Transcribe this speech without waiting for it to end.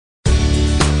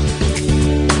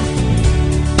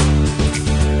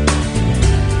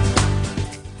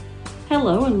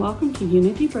welcome to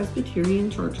Unity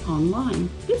Presbyterian Church Online.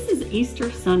 This is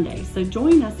Easter Sunday, so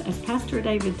join us as Pastor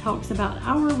David talks about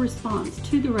our response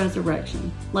to the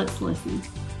resurrection. Let's listen.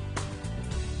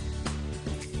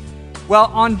 Well,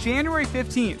 on January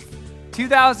 15th,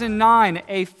 2009,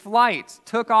 a flight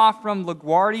took off from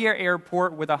LaGuardia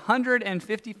Airport with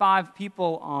 155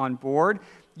 people on board.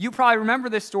 You probably remember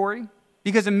this story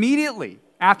because immediately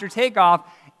after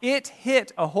takeoff, it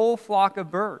hit a whole flock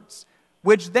of birds,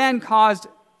 which then caused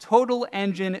total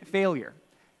engine failure.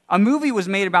 A movie was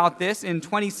made about this in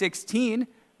 2016,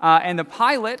 and the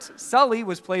pilot, Sully,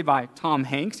 was played by Tom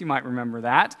Hanks. You might remember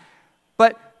that.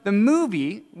 But the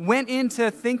movie went into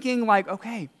thinking like,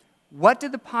 okay, what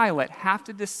did the pilot have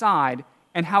to decide,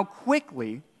 and how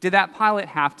quickly did that pilot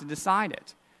have to decide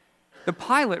it? The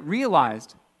pilot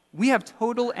realized we have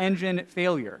total engine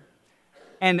failure,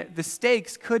 and the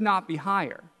stakes could not be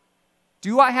higher.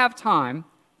 Do I have time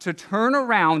to turn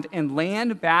around and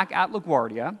land back at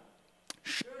LaGuardia?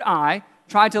 Should I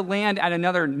try to land at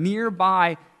another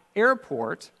nearby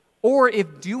airport? Or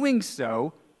if doing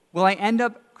so, will I end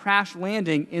up crash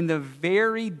landing in the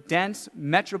very dense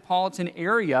metropolitan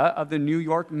area of the New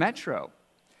York Metro?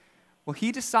 Well,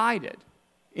 he decided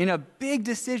in a big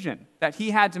decision that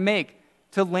he had to make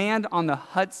to land on the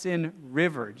Hudson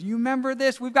River. Do you remember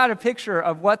this? We've got a picture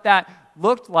of what that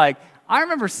looked like. I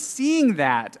remember seeing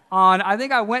that on, I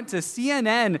think I went to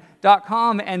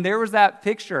CNN.com and there was that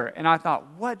picture and I thought,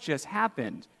 what just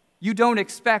happened? You don't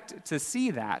expect to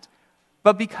see that.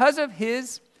 But because of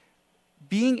his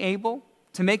being able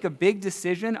to make a big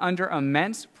decision under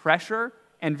immense pressure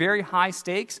and very high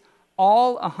stakes,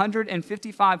 all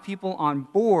 155 people on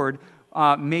board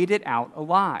made it out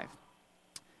alive.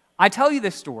 I tell you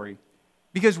this story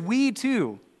because we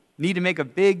too need to make a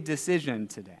big decision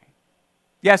today.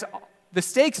 Yes, the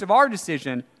stakes of our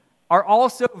decision are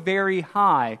also very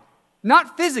high,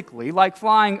 not physically, like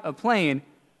flying a plane,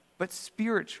 but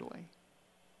spiritually.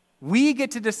 We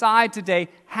get to decide today,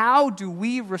 how do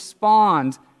we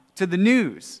respond to the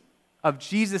news of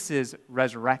Jesus'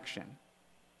 resurrection?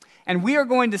 And we are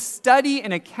going to study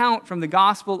an account from the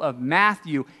Gospel of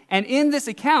Matthew. And in this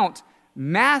account,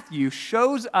 Matthew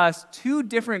shows us two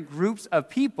different groups of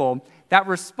people that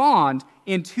respond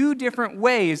in two different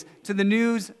ways to the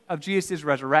news of Jesus'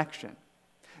 resurrection.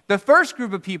 The first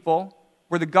group of people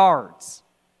were the guards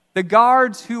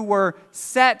who were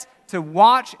set to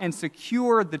watch and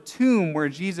secure the tomb where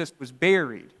Jesus was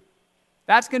buried.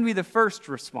 That's going to be the first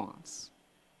response.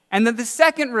 And then the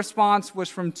second response was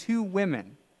from two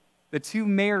women, the two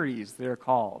Marys, they're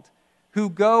called, who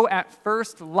go at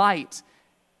first light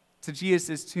to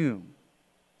Jesus' tomb.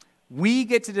 We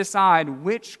get to decide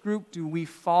which group do we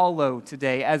follow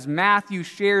today as Matthew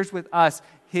shares with us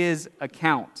his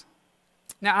account.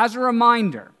 Now, as a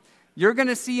reminder, you're going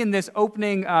to see in this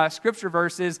opening scripture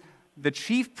verses the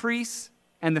chief priests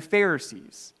and the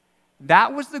Pharisees.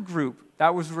 That was the group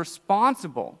that was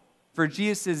responsible for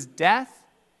Jesus' death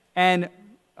and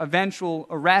eventual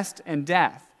arrest and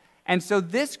death. And so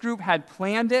this group had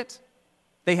planned it,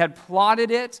 they had plotted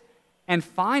it, and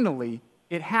finally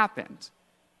it happened.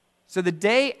 So the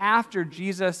day after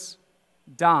Jesus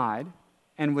died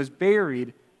and was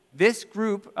buried, this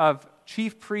group of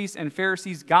chief priests and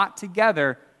Pharisees got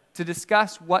together to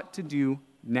discuss what to do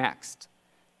next.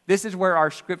 This is where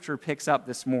our scripture picks up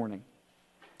this morning.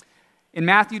 In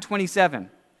Matthew 27,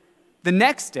 the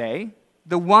next day,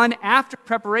 the one after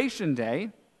preparation day,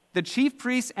 the chief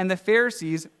priests and the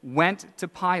Pharisees went to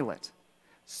Pilate.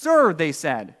 "Sir," they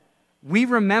said, "we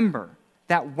remember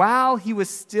that while he was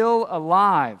still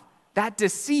alive, that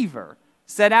deceiver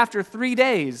said, 'After 3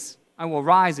 days, I will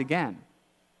rise again.'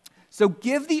 So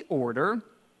give the order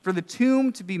for the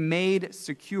tomb to be made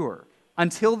secure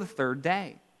until the 3rd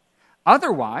day.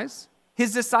 Otherwise,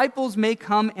 his disciples may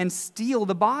come and steal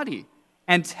the body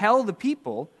and tell the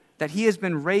people that he has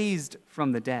been raised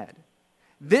from the dead.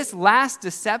 This last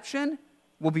deception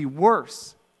will be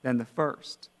worse than the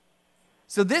first."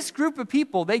 So this group of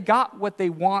people, they got what they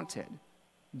wanted.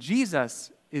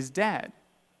 Jesus is dead.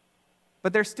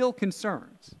 But they're still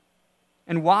concerned.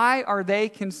 And why are they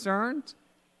concerned?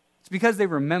 It's because they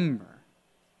remember.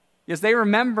 Yes, they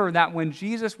remember that when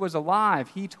Jesus was alive,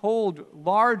 he told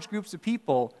large groups of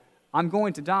people, "I'm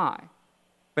going to die.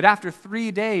 But after 3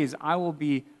 days, I will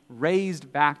be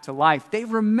raised back to life." They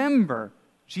remember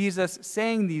Jesus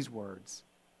saying these words,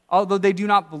 although they do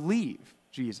not believe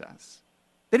Jesus.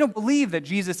 They don't believe that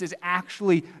Jesus is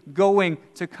actually going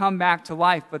to come back to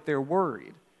life, but they're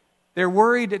worried. They're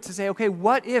worried to say, okay,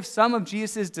 what if some of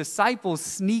Jesus' disciples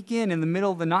sneak in the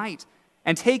middle of the night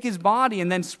and take his body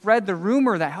and then spread the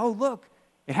rumor that, oh, look,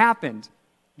 it happened.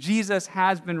 Jesus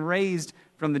has been raised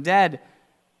from the dead,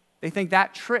 they think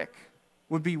that trick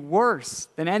would be worse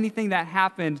than anything that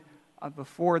happened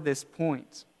before this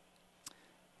point.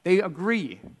 They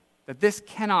agree that this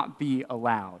cannot be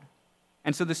allowed.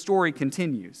 And so the story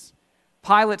continues.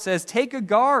 Pilate says, "Take a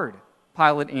guard,"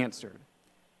 Pilate answered,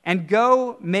 "and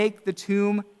go make the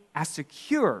tomb as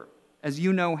secure as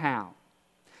you know how."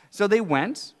 So they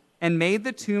went and made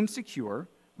the tomb secure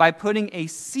by putting a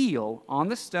seal on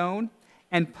the stone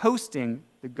and posting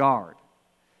the guard.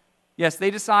 Yes,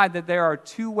 they decide that there are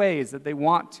two ways that they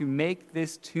want to make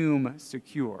this tomb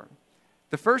secure.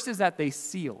 The first is that they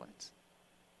seal it.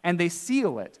 And they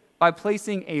seal it by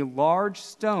placing a large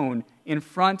stone in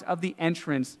front of the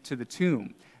entrance to the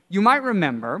tomb. You might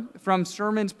remember from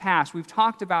sermons past, we've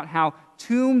talked about how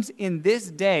tombs in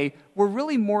this day were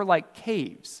really more like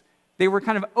caves. They were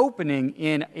kind of opening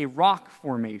in a rock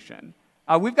formation.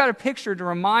 We've got a picture to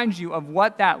remind you of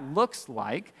what that looks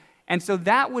like, and so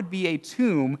that would be a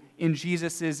tomb in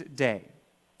Jesus' day.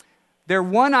 Their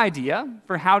one idea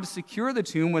for how to secure the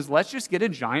tomb was, let's just get a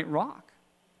giant rock.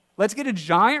 Let's get a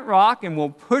giant rock and we'll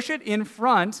push it in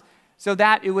front so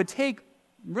that it would take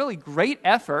really great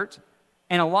effort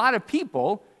and a lot of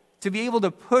people to be able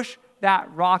to push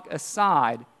that rock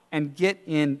aside and get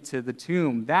into the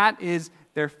tomb. That is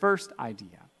their first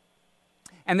idea.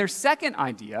 And their second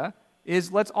idea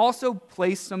is, let's also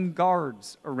place some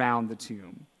guards around the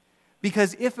tomb.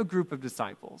 Because if a group of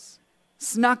disciples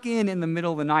snuck in the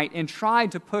middle of the night and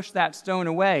tried to push that stone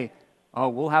away,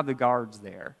 we'll have the guards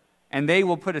there. And they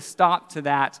will put a stop to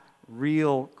that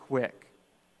real quick.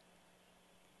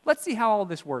 Let's see how all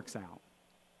this works out.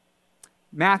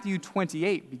 Matthew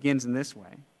 28 begins in this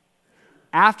way.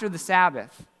 After the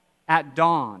Sabbath, at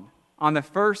dawn, on the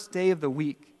first day of the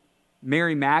week,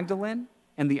 Mary Magdalene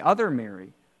and the other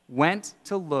Mary went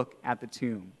to look at the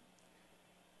tomb.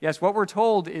 Yes, what we're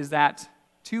told is that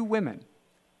two women,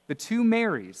 the two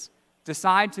Marys,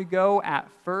 decide to go at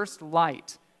first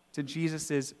light to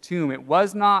Jesus' tomb. It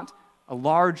was not a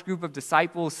large group of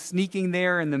disciples sneaking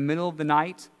there in the middle of the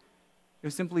night. It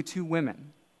was simply two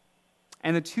women.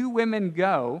 And the two women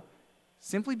go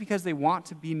simply because they want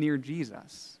to be near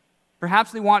Jesus.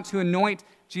 Perhaps they want to anoint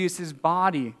Jesus'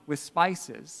 body with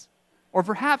spices. Or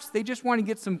perhaps they just want to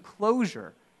get some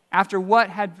closure after what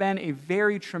had been a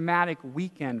very traumatic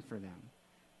weekend for them.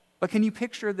 But can you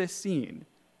picture this scene?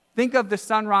 Think of the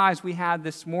sunrise we had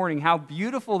this morning, how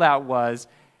beautiful that was.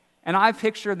 And I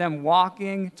picture them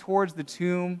walking towards the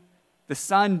tomb, the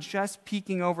sun just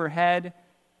peeking overhead,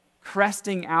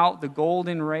 cresting out the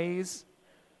golden rays.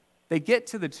 They get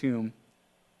to the tomb,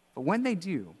 but when they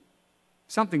do,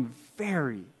 something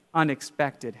very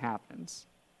unexpected happens.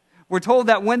 We're told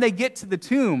that when they get to the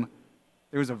tomb,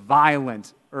 there was a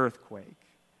violent earthquake.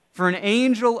 For an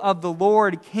angel of the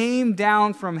Lord came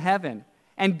down from heaven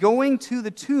and, going to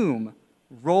the tomb,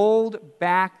 rolled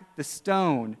back the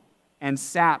stone and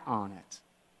sat on it.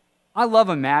 I love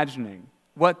imagining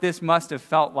what this must have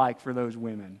felt like for those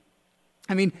women.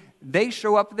 I mean, they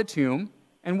show up at the tomb,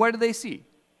 and what do they see?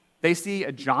 They see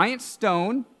a giant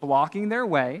stone blocking their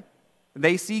way.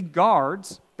 They see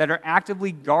guards that are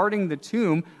actively guarding the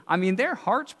tomb. I mean, their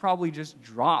hearts probably just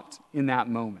dropped in that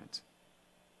moment.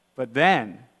 But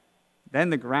then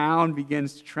the ground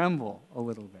begins to tremble a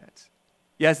little bit.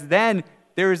 Yes, then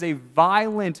there is a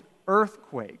violent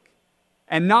earthquake.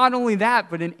 And not only that,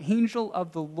 but an angel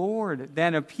of the Lord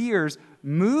then appears,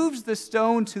 moves the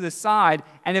stone to the side,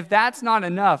 and if that's not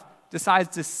enough, decides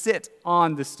to sit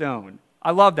on the stone.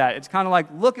 I love that. It's kind of like,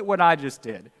 look at what I just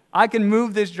did. I can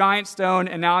move this giant stone,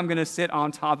 and now I'm going to sit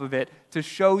on top of it to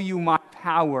show you my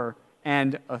power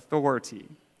and authority.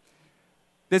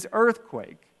 This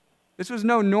earthquake, this was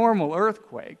no normal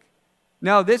earthquake.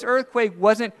 No, this earthquake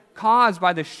wasn't caused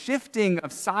by the shifting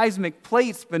of seismic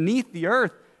plates beneath the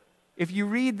earth. If you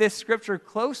read this scripture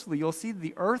closely, you'll see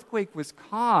the earthquake was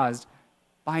caused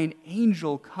by an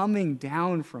angel coming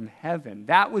down from heaven.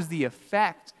 That was the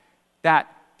effect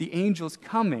that the angel's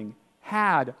coming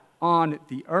had on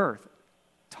the earth.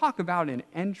 Talk about an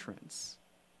entrance.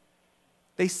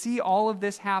 They see all of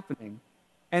this happening,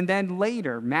 and then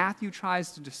later, Matthew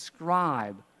tries to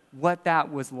describe what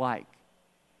that was like.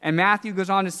 And Matthew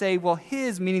goes on to say, well,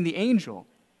 meaning the angel,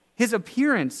 his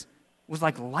appearance was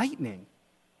like lightning,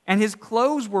 and his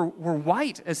clothes were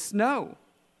white as snow.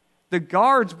 The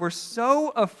guards were so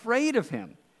afraid of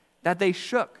him that they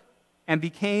shook and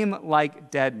became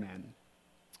like dead men.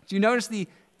 Do you notice the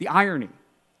irony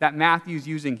that Matthew's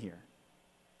using here?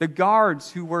 The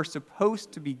guards who were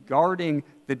supposed to be guarding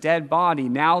the dead body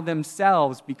now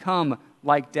themselves become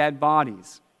like dead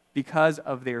bodies because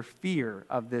of their fear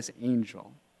of this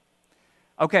angel.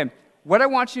 Okay, what I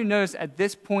want you to notice at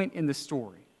this point in the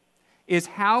story is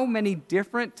how many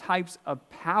different types of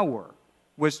power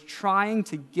was trying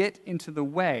to get into the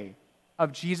way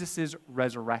of Jesus'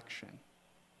 resurrection.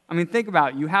 I mean, think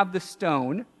about it. You have the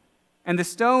stone, and the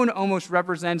stone almost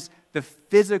represents the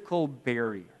physical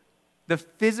barrier, the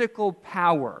physical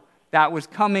power that was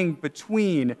coming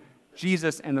between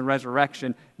Jesus and the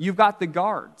resurrection. You've got the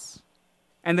guards,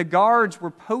 and the guards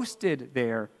were posted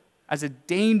there as a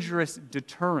dangerous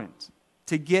deterrent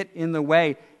to get in the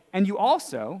way. And you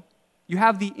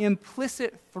have the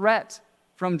implicit threat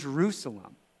from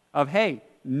Jerusalem of, hey,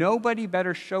 nobody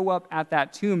better show up at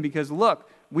that tomb because look,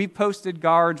 we've posted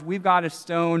guards, we've got a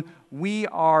stone, we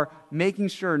are making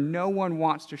sure no one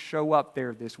wants to show up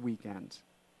there this weekend.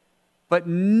 But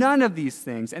none of these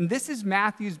things, and this is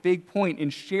Matthew's big point in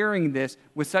sharing this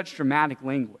with such dramatic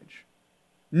language,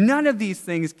 none of these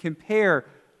things compare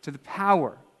to the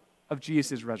power of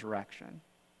Jesus' resurrection.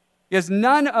 Because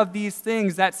none of these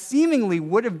things that seemingly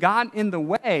would have gotten in the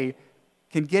way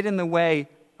can get in the way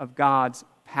of God's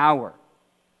power.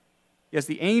 Yes,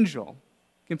 the angel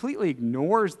completely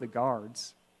ignores the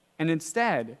guards and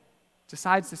instead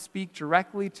decides to speak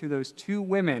directly to those two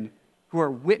women who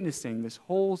are witnessing this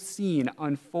whole scene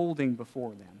unfolding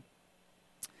before them.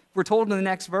 We're told in the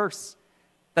next verse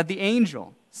that the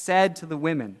angel said to the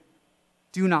women,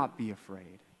 "Do not be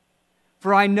afraid,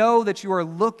 for I know that you are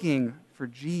looking for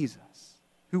Jesus,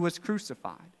 who was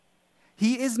crucified.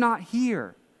 He is not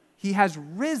here. He has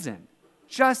risen,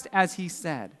 just as he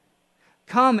said.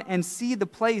 Come and see the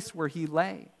place where he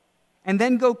lay, and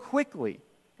then go quickly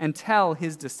and tell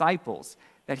his disciples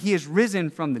that he is risen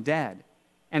from the dead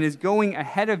and is going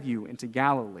ahead of you into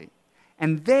Galilee.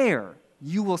 And there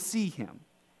you will see him.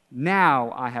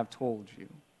 Now I have told you."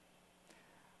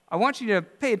 I want you to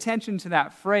pay attention to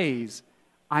that phrase,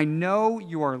 "I know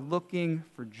you are looking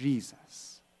for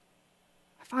Jesus."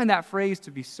 I find that phrase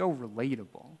to be so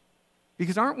relatable.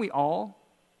 Because aren't we all,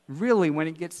 really, when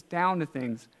it gets down to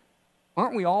things,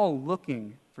 aren't we all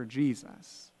looking for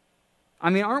Jesus? I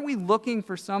mean, aren't we looking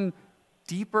for some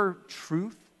deeper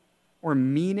truth or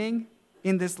meaning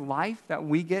in this life that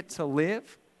we get to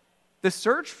live? The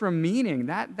search for meaning,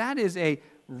 that is a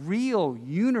real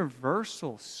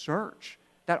universal search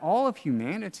that all of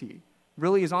humanity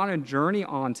really is on a journey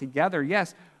on together.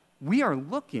 Yes, we are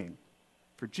looking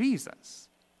for Jesus.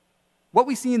 What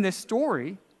we see in this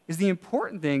story is the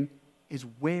important thing is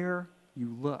where you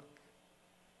look.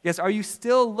 Yes, are you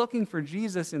still looking for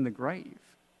Jesus in the grave?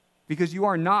 Because you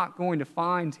are not going to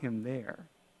find him there.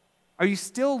 Are you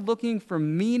still looking for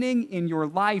meaning in your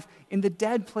life, in the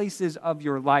dead places of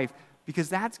your life? Because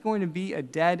that's going to be a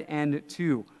dead end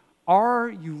too. Are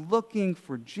you looking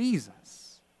for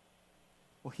Jesus?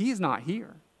 Well, he's not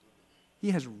here.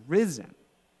 He has risen.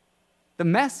 The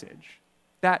message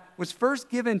that was first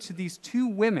given to these two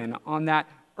women on that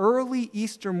early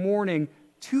Easter morning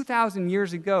 2,000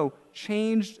 years ago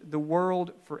changed the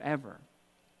world forever.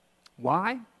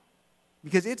 Why?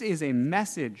 Because it is a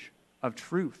message of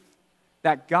truth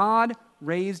that God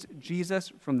raised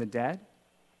Jesus from the dead,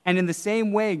 and in the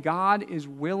same way, God is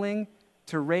willing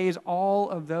to raise all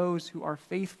of those who are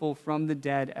faithful from the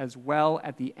dead as well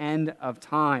at the end of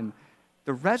time.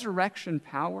 The resurrection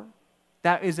power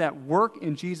that is at work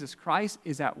in Jesus Christ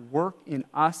is at work in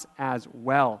us as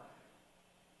well.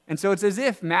 And so it's as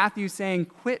if Matthew's saying,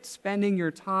 quit spending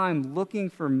your time looking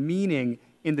for meaning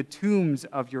in the tombs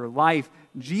of your life.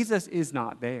 Jesus is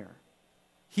not there.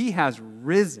 He has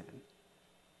risen.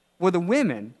 Well, the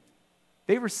women,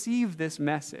 they receive this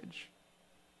message.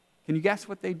 Can you guess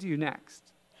what they do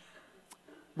next?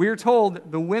 We're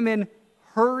told the women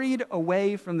hurried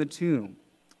away from the tomb,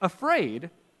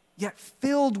 afraid, yet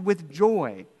filled with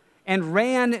joy, and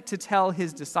ran to tell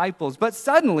his disciples. But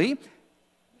suddenly,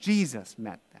 Jesus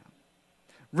met them.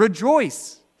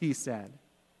 "Rejoice," he said.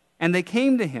 And they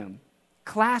came to him,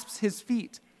 clasped his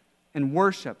feet, and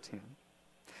worshiped him.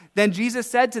 Then Jesus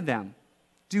said to them,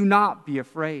 "Do not be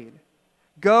afraid.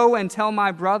 Go and tell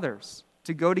my brothers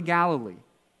to go to Galilee,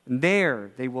 and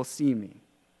there they will see me."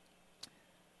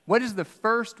 What is the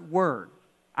first word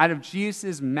out of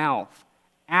Jesus' mouth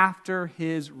after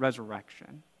his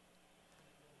resurrection?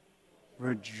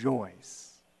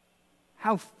 Rejoice.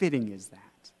 How fitting is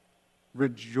that?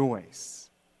 Rejoice.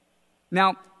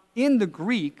 Now, in the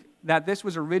Greek that this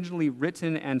was originally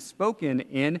written and spoken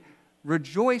in,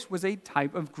 rejoice was a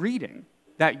type of greeting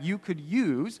that you could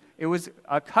use. It was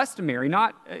a customary,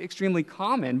 not extremely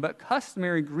common, but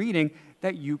customary greeting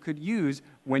that you could use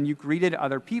when you greeted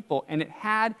other people, and it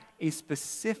had a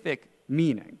specific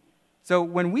meaning. So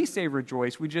when we say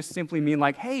rejoice, we just simply mean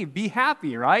like, hey, be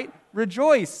happy, right?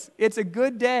 Rejoice. It's a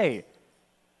good day.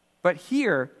 But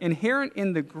here, inherent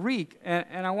in the Greek,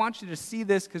 and I want you to see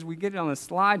this because we get it on the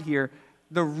slide here,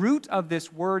 the root of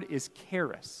this word is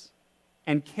charis.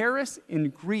 And charis in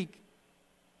Greek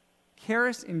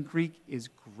is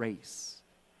grace.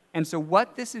 And so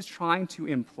what this is trying to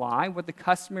imply, what the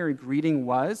customary greeting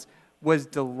was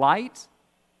delight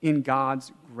in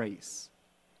God's grace.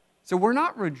 So we're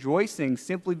not rejoicing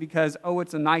simply because,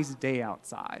 it's a nice day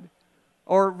outside.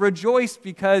 Or rejoice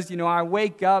because, I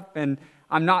wake up and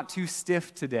I'm not too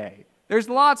stiff today. There's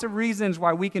lots of reasons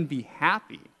why we can be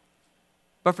happy.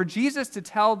 But for Jesus to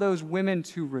tell those women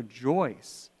to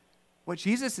rejoice, what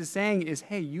Jesus is saying is,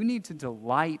 hey, you need to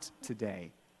delight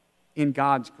today in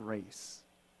God's grace.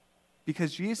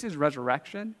 Because Jesus'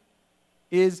 resurrection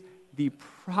is the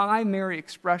primary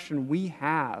expression we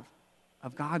have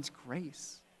of God's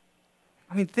grace.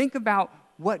 I mean, think about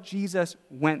what Jesus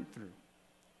went through.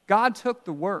 God took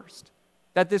the worst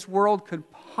that this world could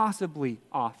possibly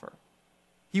offer.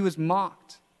 He was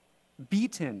mocked,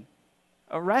 beaten,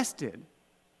 arrested,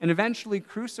 and eventually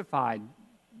crucified,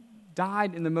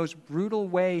 died in the most brutal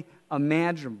way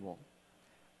imaginable.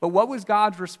 But what was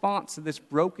God's response to this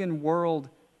broken world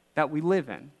that we live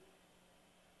in?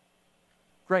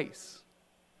 Grace.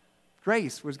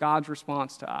 Grace was God's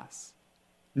response to us.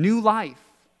 New life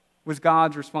was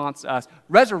God's response to us.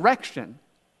 Resurrection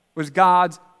was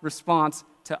God's response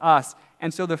to us.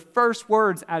 And so the first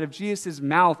words out of Jesus'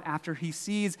 mouth after he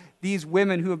sees these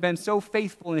women who have been so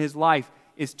faithful in his life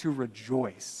is to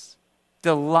rejoice.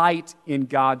 Delight in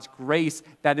God's grace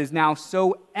that is now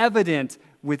so evident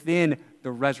within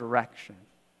the resurrection.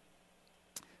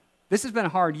 This has been a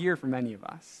hard year for many of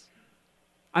us.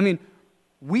 I mean,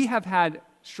 we have had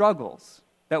struggles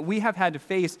that we have had to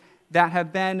face that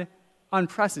have been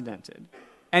unprecedented.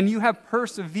 And you have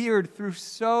persevered through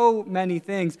so many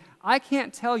things. I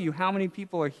can't tell you how many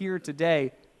people are here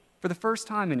today for the first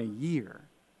time in a year.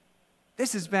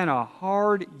 This has been a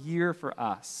hard year for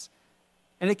us.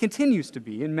 And it continues to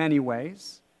be in many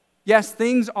ways. Yes,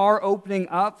 things are opening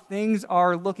up. Things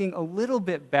are looking a little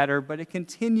bit better, but it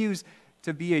continues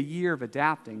to be a year of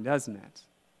adapting, doesn't it?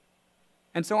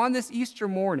 And so on this Easter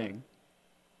morning,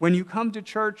 when you come to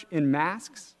church in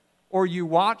masks, or you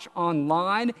watch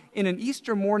online in an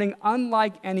Easter morning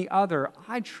unlike any other,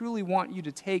 I truly want you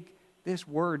to take this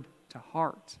word to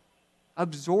heart.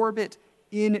 Absorb it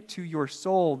into your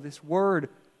soul, this word,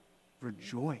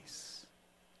 rejoice.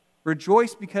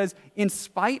 Rejoice because in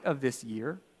spite of this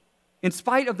year, in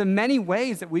spite of the many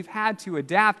ways that we've had to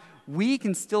adapt, we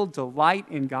can still delight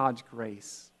in God's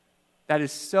grace that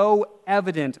is so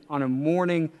evident on a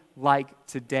morning like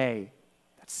today,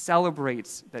 that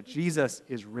celebrates that Jesus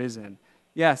is risen.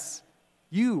 Yes,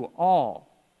 you all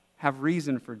have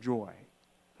reason for joy.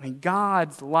 I mean,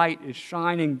 God's light is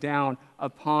shining down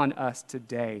upon us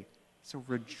today, so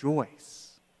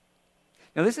rejoice.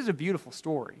 Now, this is a beautiful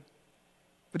story,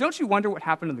 but don't you wonder what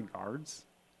happened to the guards?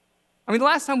 I mean, the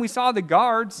last time we saw the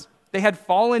guards, they had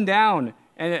fallen down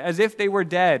as if they were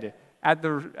dead at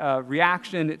the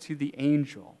reaction to the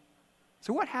angel.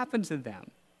 So what happened to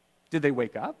them? Did they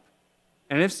wake up?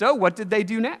 And if so, what did they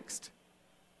do next?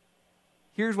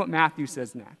 Here's what Matthew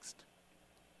says next.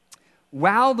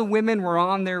 While the women were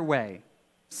on their way,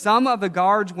 some of the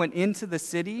guards went into the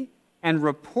city and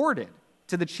reported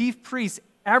to the chief priests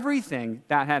everything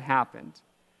that had happened.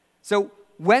 So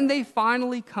when they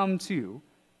finally come to,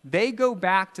 they go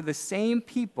back to the same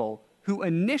people who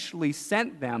initially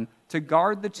sent them to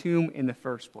guard the tomb in the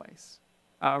first place.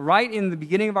 Right in the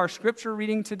beginning of our scripture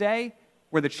reading today,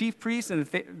 where the chief priests and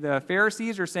the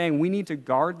Pharisees are saying we need to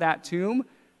guard that tomb,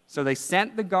 so they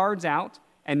sent the guards out,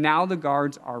 and now the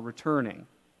guards are returning.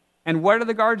 And what are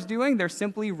the guards doing? They're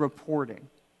simply reporting.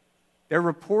 They're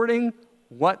reporting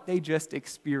what they just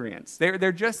experienced.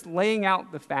 They're just laying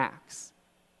out the facts.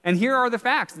 And here are the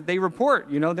facts that they report.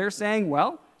 They're saying,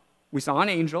 well, we saw an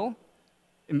angel.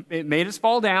 It made us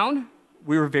fall down.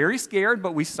 We were very scared,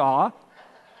 but we saw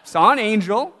an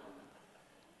angel.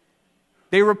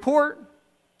 They report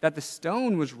that the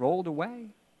stone was rolled away,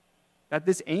 that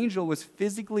this angel was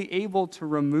physically able to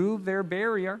remove their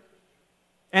barrier,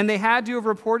 and they had to have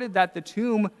reported that the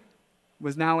tomb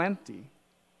was now empty.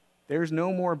 There's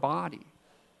no more body.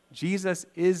 Jesus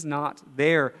is not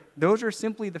there. Those are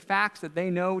simply the facts that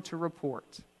they know to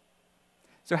report.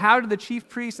 So how did the chief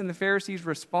priests and the Pharisees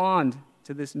respond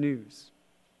to this news?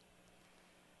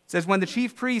 It says, when the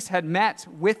chief priests had met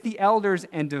with the elders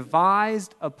and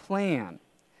devised a plan,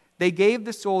 they gave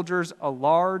the soldiers a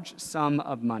large sum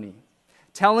of money,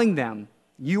 telling them,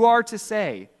 you are to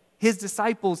say, his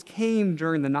disciples came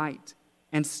during the night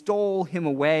and stole him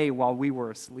away while we were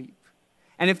asleep.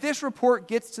 And if this report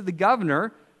gets to the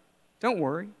governor, don't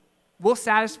worry, we'll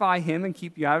satisfy him and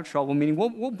keep you out of trouble, meaning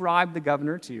we'll bribe the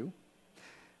governor too.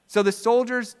 So the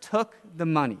soldiers took the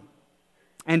money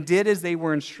and did as they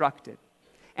were instructed.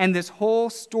 And this whole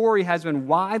story has been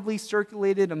widely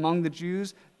circulated among the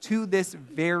Jews to this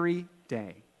very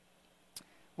day.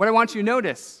 What I want you to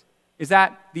notice is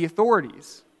that the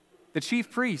authorities, the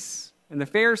chief priests, and the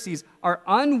Pharisees are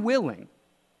unwilling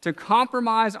to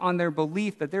compromise on their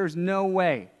belief that there is no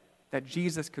way that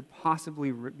Jesus could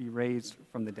possibly be raised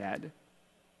from the dead.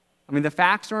 I mean, the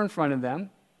facts are in front of them.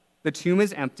 The tomb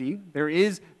is empty. There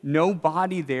is no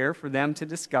body there for them to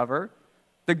discover.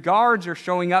 The guards are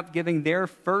showing up giving their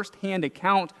firsthand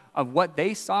account of what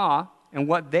they saw and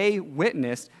what they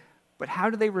witnessed. But how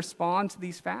do they respond to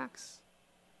these facts?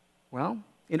 Well,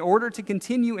 in order to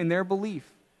continue in their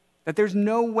belief that there's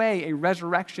no way a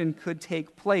resurrection could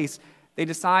take place, they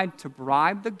decide to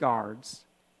bribe the guards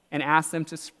and ask them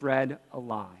to spread a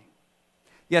lie.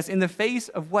 Yes, in the face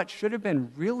of what should have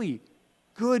been really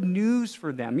good news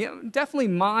for them, definitely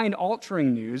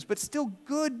mind-altering news, but still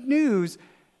good news,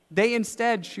 they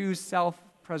instead choose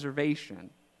self-preservation.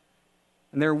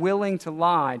 And they're willing to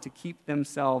lie to keep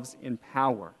themselves in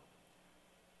power.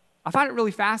 I find it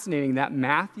really fascinating that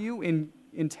Matthew,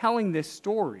 in telling this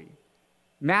story,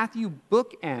 Matthew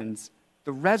bookends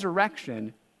the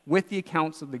resurrection with the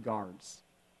accounts of the guards.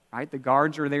 Right? The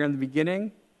guards are there in the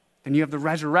beginning, then you have the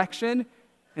resurrection,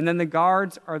 and then the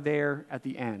guards are there at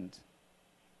the end.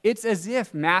 It's as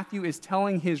if Matthew is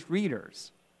telling his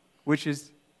readers, which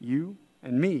is you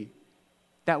and me,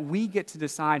 that we get to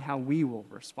decide how we will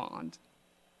respond.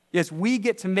 Yes, we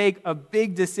get to make a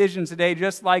big decision today,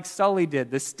 just like Sully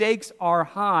did. The stakes are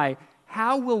high.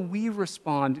 How will we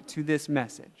respond to this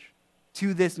message,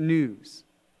 to this news?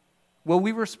 Will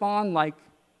we respond like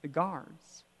the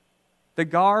guards? The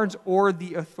guards or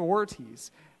the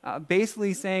authorities,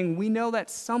 basically saying, we know that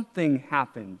something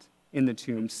happened in the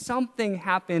tomb. Something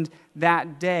happened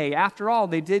that day. After all,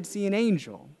 they did see an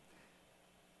angel.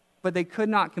 But they could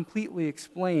not completely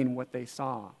explain what they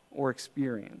saw or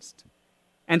experienced.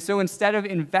 And so instead of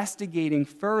investigating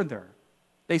further,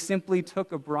 they simply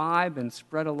took a bribe and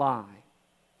spread a lie.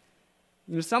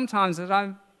 Sometimes, as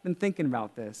I've been thinking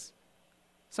about this,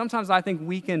 sometimes I think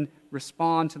we can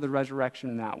respond to the resurrection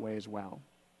in that way as well,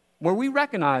 where we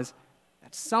recognize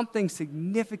that something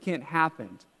significant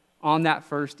happened on that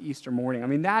first Easter morning. I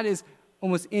mean, that is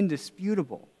almost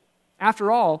indisputable.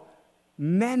 After all,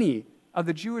 many of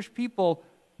the Jewish people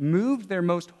moved their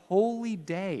most holy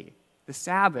day, the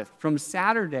Sabbath, from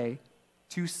Saturday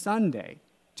to Sunday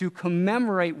to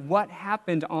commemorate what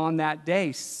happened on that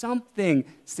day. Something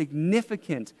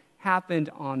significant happened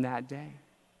on that day.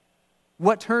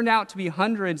 What turned out to be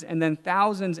hundreds and then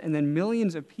thousands and then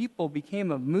millions of people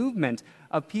became a movement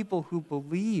of people who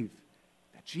believe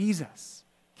that Jesus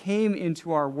came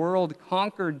into our world,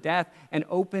 conquered death, and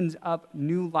opens up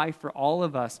new life for all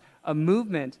of us. A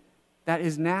movement that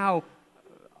is now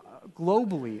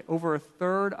globally over a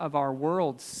third of our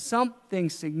world. Something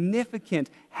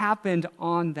significant happened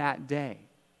on that day.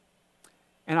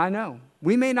 And I know,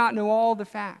 we may not know all the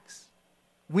facts.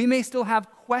 We may still have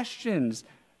questions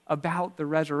about the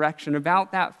resurrection,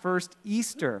 about that first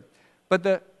Easter. But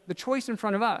the choice in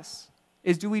front of us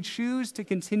is, do we choose to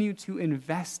continue to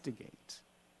investigate,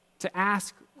 to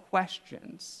ask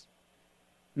questions?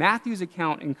 Matthew's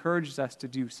account encourages us to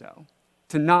do so,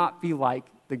 to not be like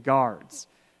the guards.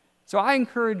 So I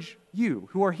encourage you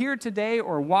who are here today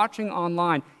or watching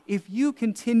online, if you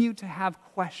continue to have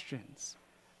questions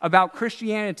about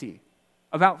Christianity,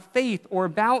 about faith, or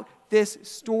about this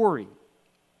story,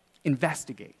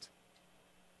 investigate.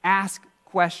 Ask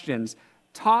questions.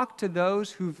 Talk to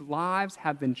those whose lives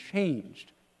have been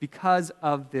changed because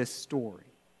of this story.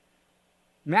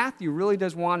 Matthew really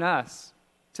does want us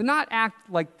to not act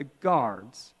like the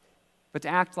guards, but to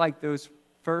act like those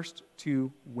first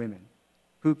two women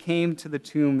who came to the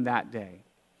tomb that day.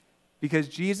 Because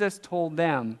Jesus told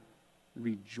them,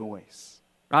 rejoice.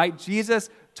 Right? Jesus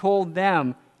told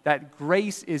them that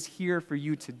grace is here for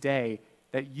you today,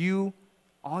 that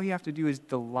all you have to do is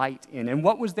delight in. And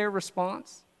what was their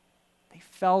response? They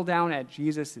fell down at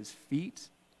Jesus' feet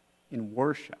in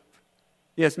worship.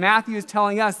 Yes, Matthew is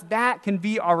telling us that can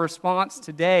be our response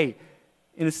today.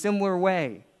 In a similar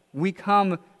way, we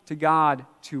come to God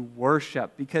to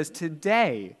worship, because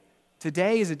today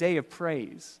is a day of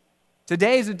praise.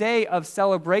 Today is a day of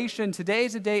celebration. Today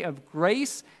is a day of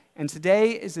grace. And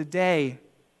today is a day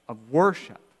of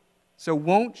worship. So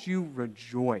won't you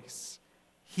rejoice?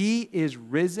 He is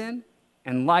risen,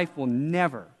 and life will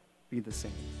never be the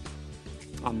same.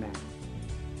 Amen.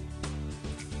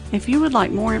 If you would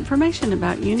like more information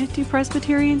about Unity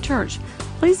Presbyterian Church,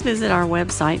 please visit our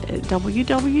website at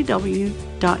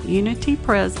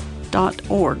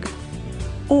www.unitypres.org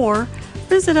or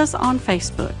visit us on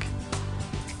Facebook.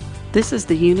 This is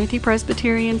the Unity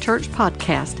Presbyterian Church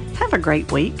Podcast. Have a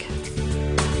great week.